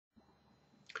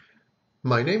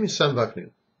My name is Sam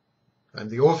Wagner. I'm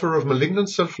the author of Malignant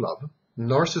Self-Love,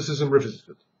 Narcissism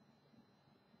Revisited.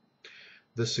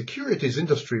 The securities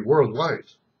industry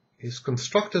worldwide is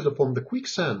constructed upon the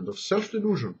quicksand of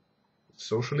self-delusion,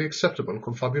 socially acceptable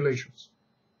confabulations.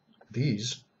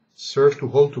 These serve to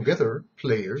hold together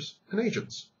players and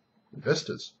agents,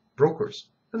 investors, brokers,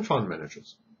 and fund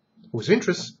managers, whose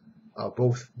interests are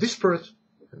both disparate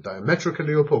and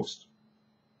diametrically opposed.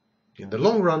 In the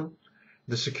long run,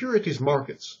 the securities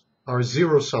markets are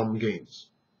zero-sum games.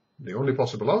 The only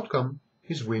possible outcome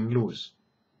is win-lose.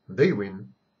 They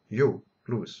win, you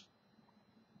lose.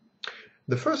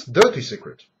 The first dirty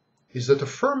secret is that a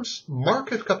firm's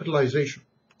market capitalization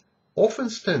often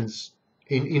stands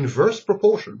in inverse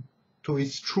proportion to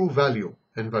its true value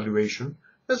and valuation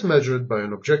as measured by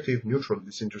an objective, neutral,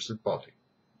 disinterested party.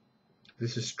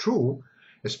 This is true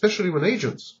especially when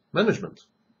agents, management,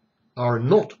 are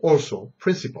not also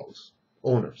principals,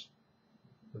 owners.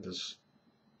 That is,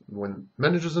 when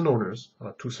managers and owners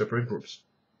are two separate groups.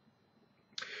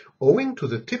 Owing to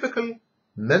the typical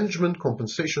management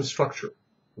compensation structure,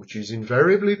 which is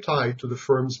invariably tied to the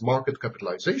firm's market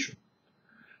capitalization,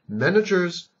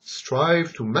 managers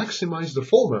strive to maximize the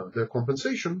former, their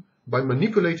compensation, by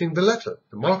manipulating the latter,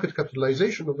 the market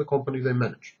capitalization of the company they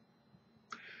manage.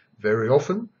 Very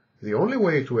often, the only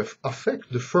way to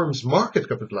affect the firm's market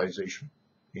capitalization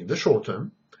in the short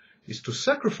term is to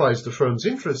sacrifice the firm's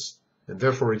interests and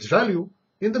therefore its value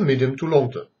in the medium to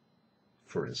long term.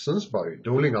 For instance, by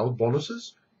doling out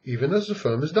bonuses even as the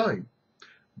firm is dying,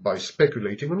 by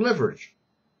speculating on leverage,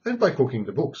 and by cooking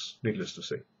the books, needless to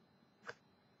say.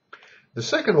 The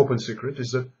second open secret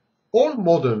is that all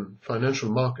modern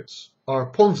financial markets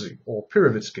are Ponzi or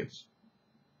pyramid schemes.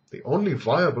 The only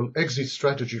viable exit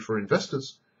strategy for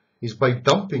investors is by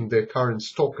dumping their current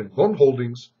stock and bond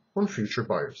holdings on future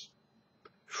buyers.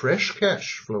 Fresh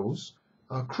cash flows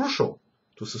are crucial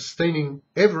to sustaining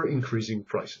ever-increasing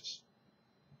prices.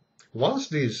 Once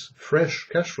these fresh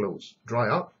cash flows dry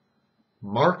up,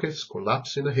 markets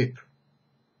collapse in a heap.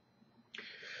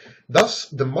 Thus,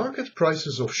 the market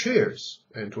prices of shares,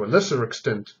 and to a lesser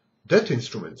extent debt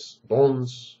instruments,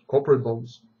 bonds, corporate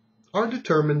bonds, are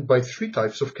determined by three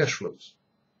types of cash flows.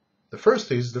 The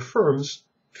first is the firm's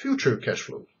future cash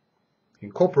flows,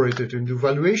 incorporated into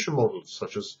valuation models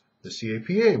such as the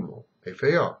CAPM or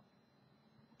FAR.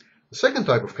 The second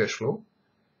type of cash flow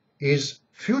is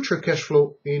future cash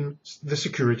flow in the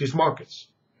securities markets,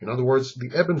 in other words,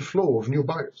 the ebb and flow of new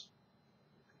buyers.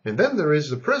 And then there is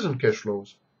the present cash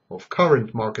flows of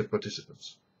current market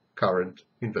participants, current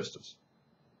investors.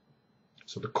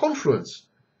 So the confluence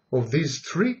of these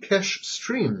three cash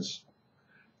streams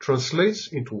translates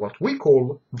into what we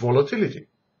call volatility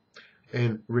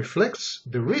and reflects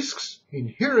the risks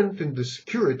inherent in the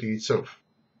security itself,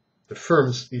 the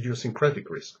firm's idiosyncratic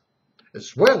risk,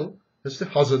 as well as the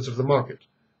hazards of the market,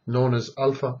 known as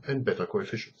alpha and beta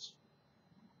coefficients.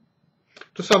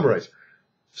 To summarize,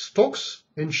 stocks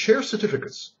and share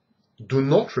certificates do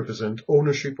not represent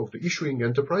ownership of the issuing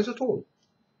enterprise at all.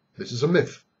 This is a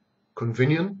myth,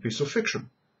 convenient piece of fiction,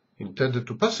 intended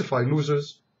to pacify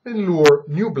losers and lure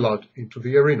new blood into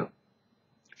the arena.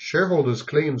 Shareholders'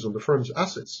 claims on the firm's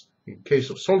assets in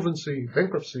case of solvency,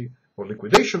 bankruptcy, or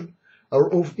liquidation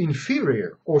are of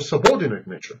inferior or subordinate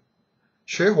nature.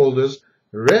 Shareholders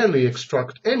rarely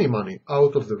extract any money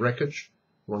out of the wreckage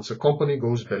once a company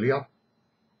goes belly up.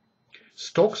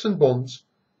 Stocks and bonds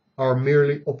are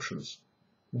merely options.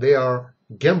 They are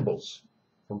gambles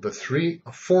on the three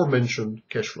aforementioned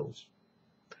cash flows.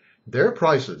 Their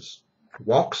prices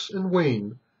wax and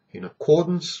wane in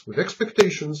accordance with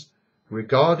expectations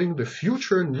regarding the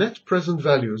future net present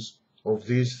values of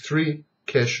these three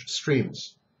cash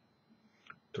streams.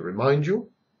 To remind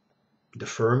you, the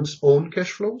firm's own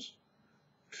cash flows,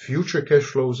 future cash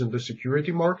flows in the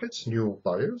security markets, new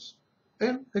buyers,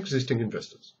 and existing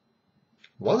investors.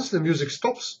 Once the music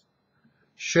stops,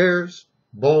 shares,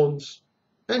 bonds,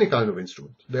 any kind of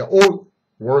instrument, they are all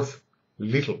worth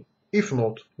little, if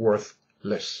not worth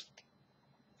less.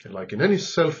 And like in any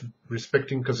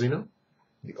self-respecting casino,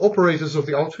 the operators of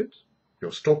the outfit,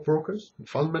 your stockbrokers and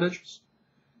fund managers,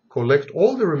 collect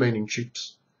all the remaining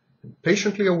chips and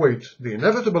patiently await the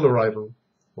inevitable arrival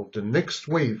of the next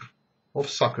wave of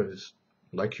suckers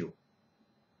like you.